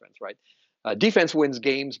worked in offense, right? Defense wins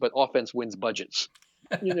games, but offense wins budgets.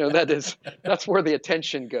 That's where the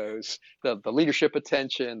attention goes, the leadership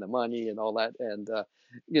attention, the money, and all that. And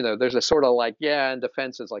there's a sort of like, yeah, and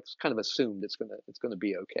defense is like kind of assumed it's gonna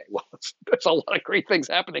be okay. Well, there's a lot of great things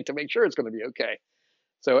happening to make sure it's going to be okay.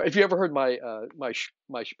 So if you ever heard my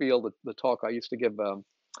spiel, the talk I used to give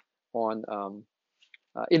on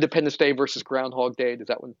Independence Day versus Groundhog Day, does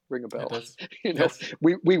that one ring a bell? It does. Yes.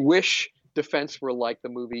 We wish defense were like the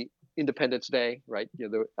movie Independence Day, right?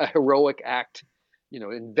 A heroic act,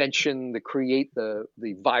 invention to create the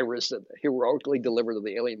virus that heroically delivered to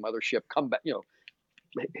the alien mothership. Come back,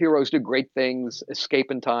 heroes do great things,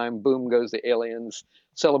 escape in time, boom goes the aliens,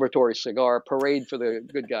 celebratory cigar, parade for the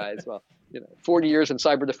good guys. Well, 40 years in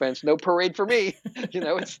cyber defense, no parade for me.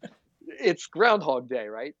 It's Groundhog Day,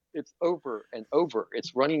 right? It's over and over.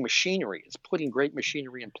 It's running machinery. It's putting great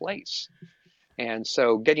machinery in place. And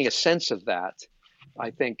so getting a sense of that,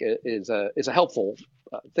 I think, is a helpful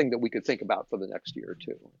thing that we could think about for the next year or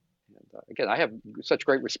two. And again, I have such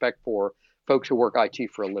great respect for folks who work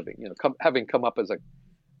IT for a living. Having come up as a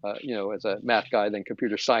math guy, then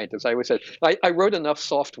computer scientist, I always said I wrote enough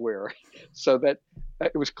software so that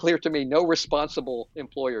it was clear to me no responsible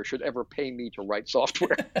employer should ever pay me to write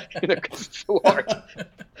software. Because it's so hard.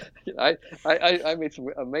 I made some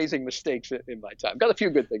amazing mistakes in my time. Got a few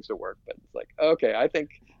good things to work, but it's like, okay, I think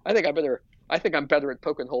I'm better at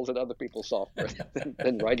poking holes in other people's software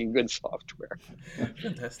than writing good software.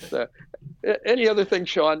 Fantastic. So, any other things,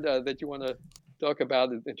 Sean, that you want to talk about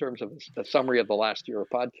in terms of a summary of the last year of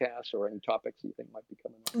podcasts, or any topics you think might be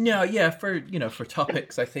coming up? No, yeah, for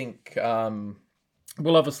topics, I think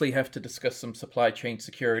we'll obviously have to discuss some supply chain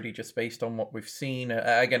security just based on what we've seen.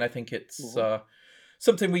 Again, I think it's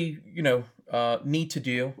something we need to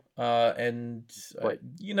do, and right.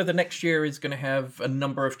 The next year is going to have a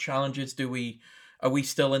number of challenges. Are we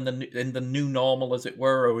still in the new normal, as it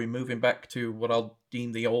were? Are we moving back to what I'll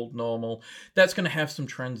deem the old normal? That's going to have some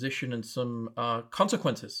transition and some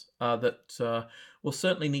consequences that will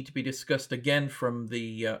certainly need to be discussed again from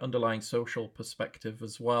the underlying social perspective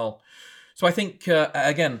as well. So I think,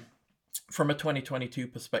 again, from a 2022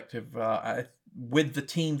 perspective, with the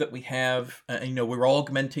team that we have, we're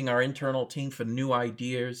augmenting our internal team for new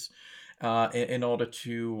ideas in order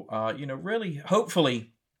to, really,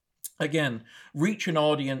 hopefully, again, reach an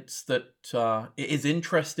audience that is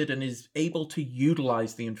interested and is able to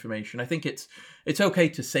utilize the information. I think it's okay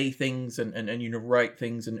to say things and write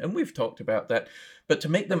things, and we've talked about that, but to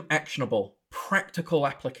make them actionable, practical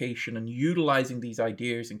application, and utilizing these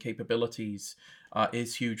ideas and capabilities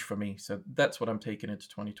is huge for me. So that's what I'm taking into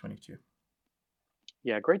 2022.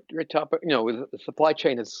 Yeah, great topic. The supply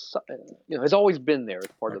chain has always been there as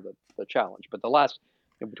part of the challenge, but the last,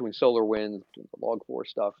 between SolarWinds, between the Log4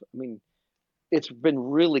 stuff, I mean, it's been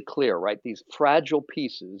really clear, right? These fragile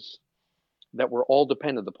pieces that we're all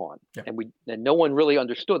dependent upon, and no one really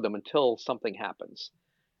understood them until something happens.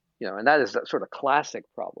 And that is sort of classic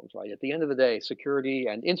problems, right? At the end of the day, security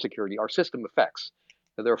and insecurity are system effects.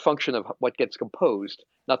 They're a function of what gets composed,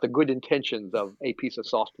 not the good intentions of a piece of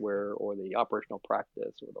software or the operational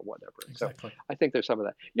practice or the whatever. Exactly. So I think there's some of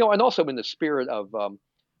that. And also in the spirit of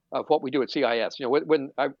what we do at CIS.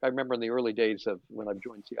 When I remember in the early days of when I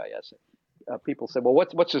joined CIS, people said, "Well,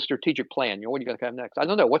 what's the strategic plan? What are you going to have next?" I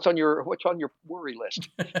don't know. What's on your worry list?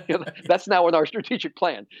 That's now in our strategic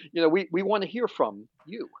plan. We want to hear from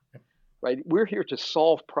you, right? We're here to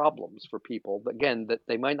solve problems for people, again, that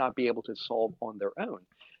they might not be able to solve on their own.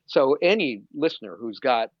 So any listener who's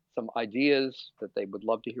got some ideas that they would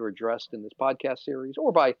love to hear addressed in this podcast series,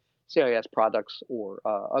 or by CIS products or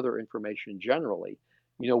other information generally,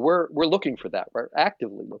 we're looking for that. We're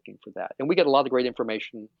actively looking for that, and we get a lot of great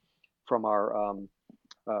information from our.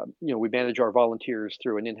 We manage our volunteers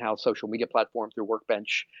through an in-house social media platform through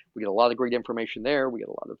Workbench. We get a lot of great information there. We get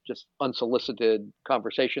a lot of just unsolicited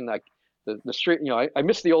conversation. Like the street, I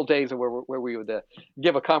miss the old days of where we would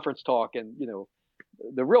give a conference talk, and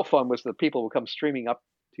the real fun was the people who come streaming up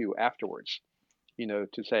to you afterwards,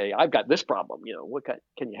 to say, "I've got this problem. What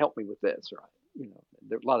can you help me with this?" Or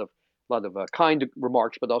there are a lot of kind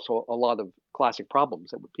remarks, but also a lot of classic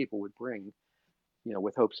problems that people would bring,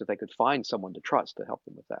 with hopes that they could find someone to trust to help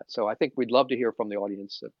them with that. So I think we'd love to hear from the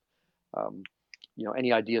audience,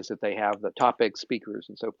 any ideas that they have, the topics, speakers,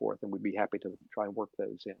 and so forth, and we'd be happy to try and work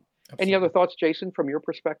those in. Absolutely. Any other thoughts, Jason, from your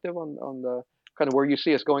perspective on the kind of where you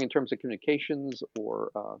see us going in terms of communications,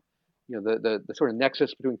 or the sort of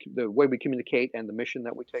nexus between the way we communicate and the mission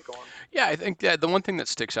that we take on? Yeah, I think that the one thing that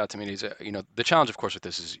sticks out to me is, the challenge, of course, with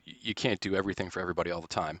this is you can't do everything for everybody all the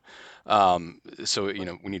time. So,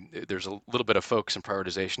 there's a little bit of focus and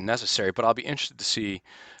prioritization necessary, but I'll be interested to see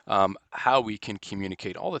how we can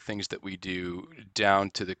communicate all the things that we do down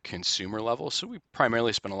to the consumer level. So we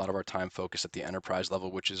primarily spend a lot of our time focused at the enterprise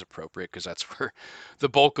level, which is appropriate because that's where the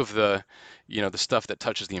bulk of the stuff that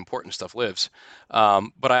touches the important stuff lives.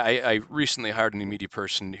 But I recently hired a new media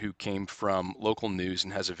person who came from local news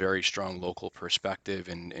and has a very strong local perspective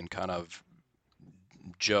and kind of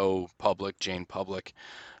Joe Public, Jane Public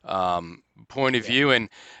point of Yeah. view, and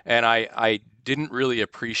I didn't really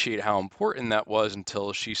appreciate how important that was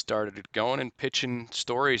until she started going and pitching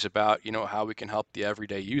stories about how we can help the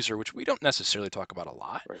everyday user, which we don't necessarily talk about a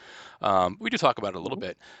lot. Right. We do talk about it a little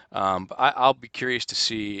bit, but I'll be curious to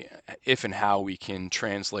see if and how we can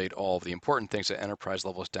translate all of the important things at enterprise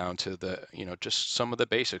levels down to the just some of the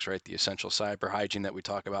basics, right? The essential cyber hygiene that we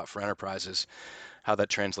talk about for enterprises, how that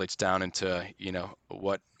translates down into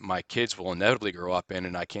what my kids will inevitably grow up in,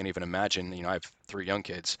 and I can't even imagine. I have 3 young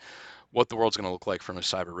kids. What the world's going to look like from a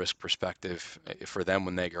cyber risk perspective for them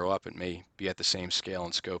when they grow up. It may be at the same scale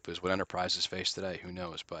and scope as what enterprises face today. Who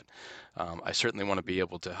knows? But I certainly want to be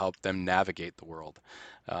able to help them navigate the world,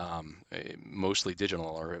 mostly digital,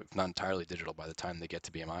 or if not entirely digital, by the time they get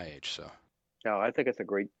to be my age. So. No, I think it's a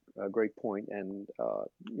great point, and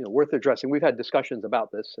worth addressing. We've had discussions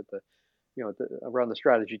about this at the around the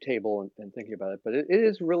strategy table and thinking about it, but it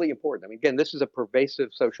is really important. I mean, again, this is a pervasive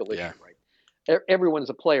social issue, Yeah. right? Everyone's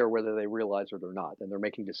a player, whether they realize it or not, and they're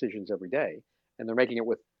making decisions every day, and they're making it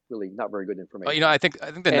with really not very good Well, information. I think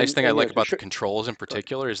the nice thing I And like about the sure, controls in go ahead.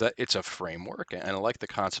 particular is that it's a framework, and I like the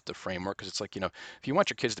concept of framework because it's like, if you want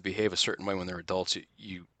your kids to behave a certain way when they're adults,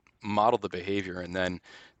 you model the behavior and then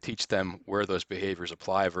teach them where those behaviors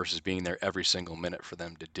apply versus being there every single minute for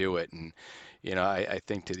them to do it. And I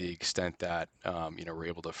think to the extent that we're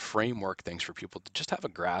able to framework things for people to just have a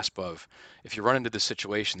grasp of, if you run into this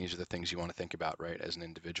situation, these are the things you want to think about, right, as an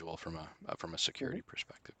individual from a Hmm. security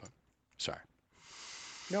perspective. But sorry.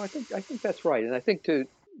 No, I think that's right, and I think to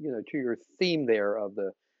your theme there of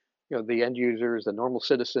the end users, the normal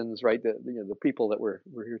citizens, right? The people that we're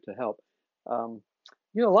here to help. Um,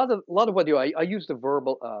 a lot of what I do, I use the verb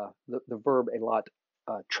a lot,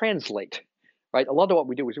 translate, right? A lot of what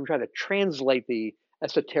we do is we try to translate the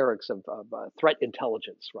esoterics of threat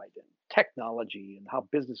intelligence, right, and technology and how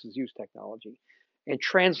businesses use technology, and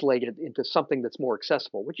translate it into something that's more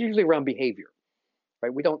accessible, which is usually around behavior,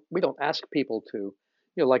 right? We don't ask people to,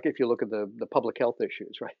 like if you look at the public health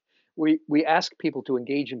issues, right? We ask people to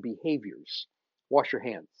engage in behaviors, wash your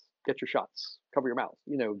hands, get your shots, cover your mouth,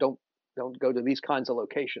 don't go to these kinds of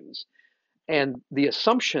locations. And the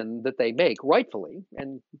assumption that they make, rightfully,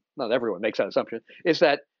 and not everyone makes that assumption, is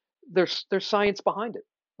that there's science behind it,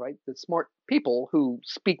 right? The smart people who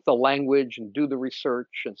speak the language and do the research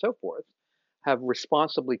and so forth have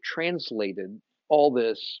responsibly translated all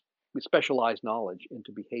this specialized knowledge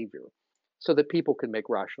into behavior so that people can make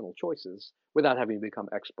rational choices without having to become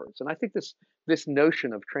experts. And I think this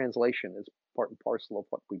notion of translation is part and parcel of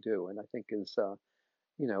what we do, and I think is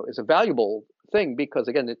a valuable thing because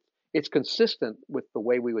again it's consistent with the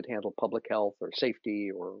way we would handle public health or safety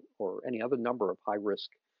or any other number of high risk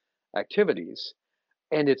activities,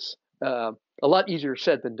 and it's a lot easier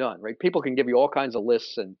said than done, right? People can give you all kinds of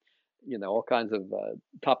lists and all kinds of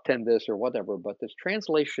top 10 this or whatever, but this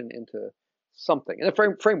translation into something and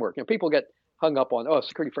a framework. People get hung up on, oh,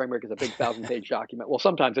 security framework is a big 1,000-page document. Well,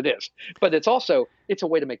 sometimes it is, but it's a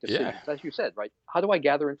way to make Yeah. decisions, as you said, right? How do I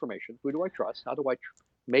gather information? Who do I trust? How do I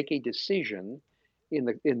make a decision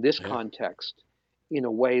in this Yeah. context in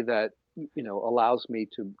a way that allows me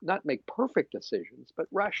to not make perfect decisions but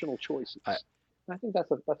rational choices? I, And I think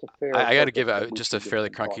that's a fair I got to focus give that we just a should give fairly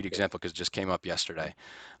some thought concrete to. example because it just came up yesterday.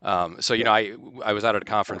 So, Yeah. I was out at a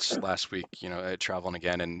conference last week, traveling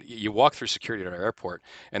again, and you walk through security at our airport,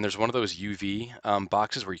 and there's one of those UV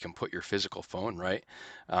boxes where you can put your physical phone, right,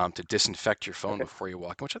 to disinfect your phone Okay. before you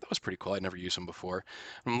walk in, which I thought was pretty cool. I'd never used them before.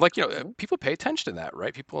 I'm like, Mhm. people pay attention to that,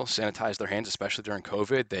 right? People sanitize their hands, especially during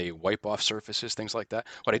COVID. They wipe off surfaces, things like that.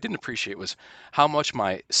 What I didn't appreciate was how much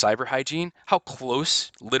my cyber hygiene, how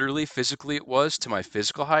close, literally, physically it was to my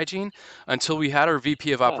physical hygiene until we had our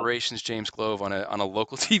VP of Ah, operations, James Glove, on a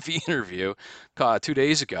local TV interview 2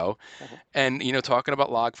 days ago, uh-huh. and talking about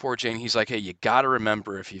Log4j, and he's like, "Hey, you got to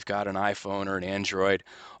remember if you've got an iPhone or an Android,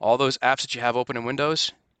 all those apps that you have open in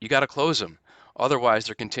Windows, you got to close them, otherwise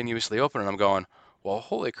they're continuously open." And I'm going, well,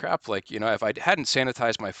 holy crap, like, if I hadn't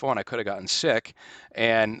sanitized my phone, I could have gotten sick.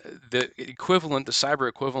 And the cyber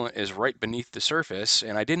equivalent is right beneath the surface.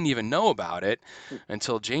 And I didn't even know about it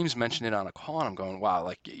until James mentioned it on a call. And I'm going, wow,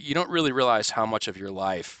 like you don't really realize how much of your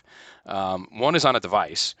life, one is on a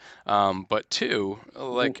device, but two,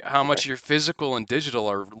 like how much your physical and digital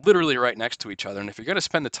are literally right next to each other. And if you're going to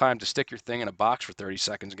spend the time to stick your thing in a box for 30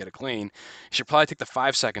 seconds and get it clean, you should probably take the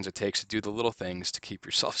 5 seconds it takes to do the little things to keep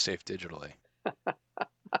yourself safe digitally.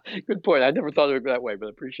 Good point. I never thought of it that way, but I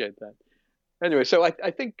appreciate that. Anyway, so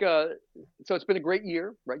I think so. It's been a great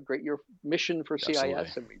year, right? Great year mission for CIS,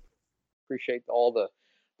 Absolutely. and we appreciate all the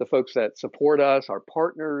folks that support us, our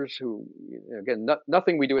partners. Who again,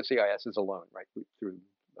 nothing we do at CIS is alone, right?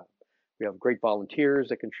 We have great volunteers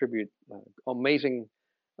that contribute amazing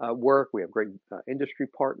work. We have great industry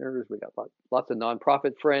partners. We got lots of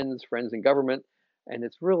nonprofit friends in government, and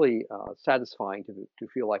it's really satisfying to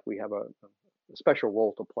feel like we have a special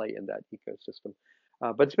role to play in that ecosystem.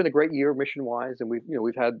 But it's been a great year mission-wise, and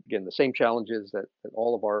we've had again the same challenges that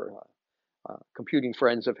all of our computing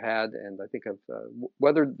friends have had, and I think have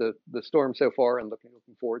weathered the storm so far, and looking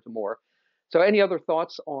forward to more. So, any other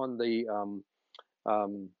thoughts on the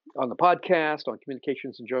podcast, on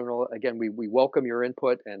communications in general? Again, we welcome your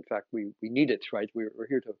input, and in fact, we need it. Right, we're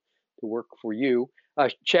here to work for you.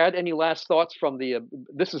 Chad, any last thoughts from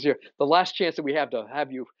this is the last chance that we have to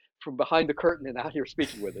have you from behind the curtain and out here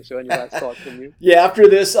speaking with us. So any last thoughts from you? Yeah, after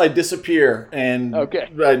this, I disappear and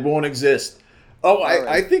I won't exist. Oh,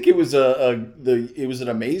 I think it was it was an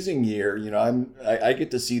amazing year. I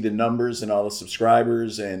get to see the numbers and all the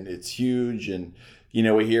subscribers, and it's huge. And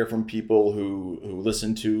we hear from people who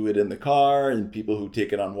listen to it in the car and people who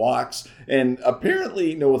take it on walks. And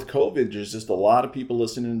apparently, with COVID, there's just a lot of people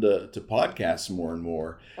listening to podcasts more and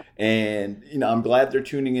more. And, I'm glad they're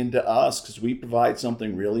tuning into us because we provide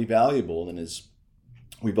something really valuable. And as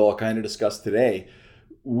we've all kind of discussed today,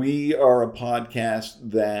 we are a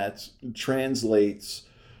podcast that translates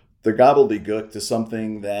the gobbledygook to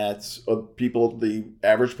something that the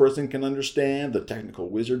average person can understand, the technical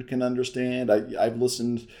wizard can understand. I've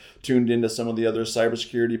tuned into some of the other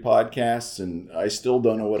cybersecurity podcasts, and I still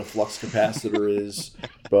don't know what a flux capacitor is,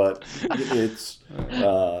 but it's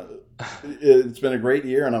been a great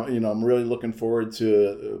year, and I'm really looking forward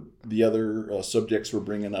to the other subjects we're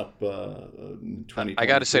bringing up in 2022. I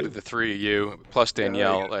got to say to the three of you, plus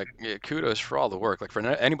Danielle, kudos for all the work. Like for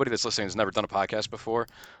anybody that's listening who's never done a podcast before,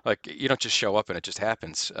 like you don't just show up and it just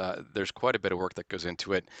happens. There's quite a bit of work that goes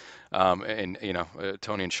into it, and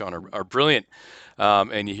Tony and Sean are brilliant,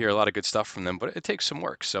 and you hear a lot of good stuff from them. But it takes some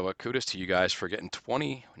work. So kudos to you guys for getting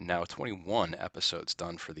 21 episodes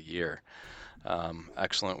done for the year.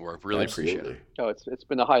 Excellent work. Really appreciate it. Oh, it's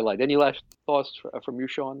been a highlight. Any last thoughts from you,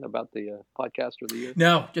 Sean, about the podcast or the year?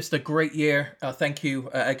 No, just a great year. Thank you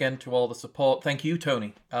again to all the support. Thank you,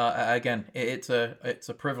 Tony. Again, it's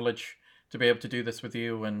a privilege to be able to do this with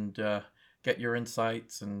you and get your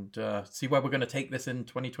insights and see where we're going to take this in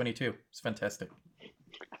 2022. It's fantastic.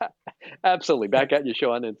 Absolutely. Back at you,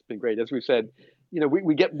 Sean. It's been great. As we said,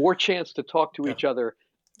 we get more chance to talk to each other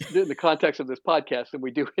in the context of this podcast than we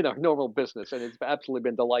do in our normal business. And it's absolutely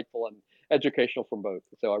been delightful and educational from both.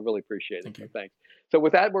 So I really appreciate it. Thank you. Thanks. So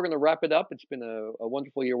with that, we're going to wrap it up. It's been a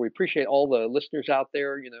wonderful year. We appreciate all the listeners out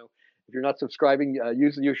there. If you're not subscribing,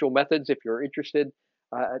 use the usual methods. If you're interested,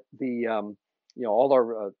 all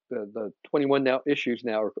our the 21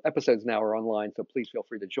 episodes now are online. So please feel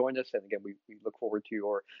free to join us. And again, we look forward to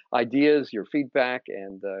your ideas, your feedback,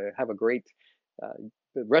 and have a great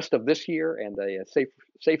the rest of this year and a safe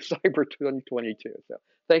cyber 2022. So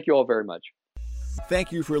thank you all very much.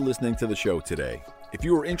 Thank you for listening to the show today. If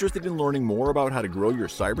you are interested in learning more about how to grow your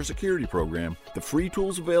cybersecurity program, the free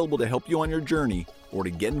tools available to help you on your journey, or to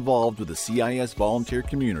get involved with the CIS volunteer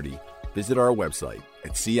community, visit our website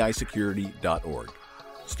at cisecurity.org.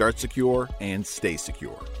 Start secure and stay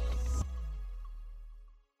secure.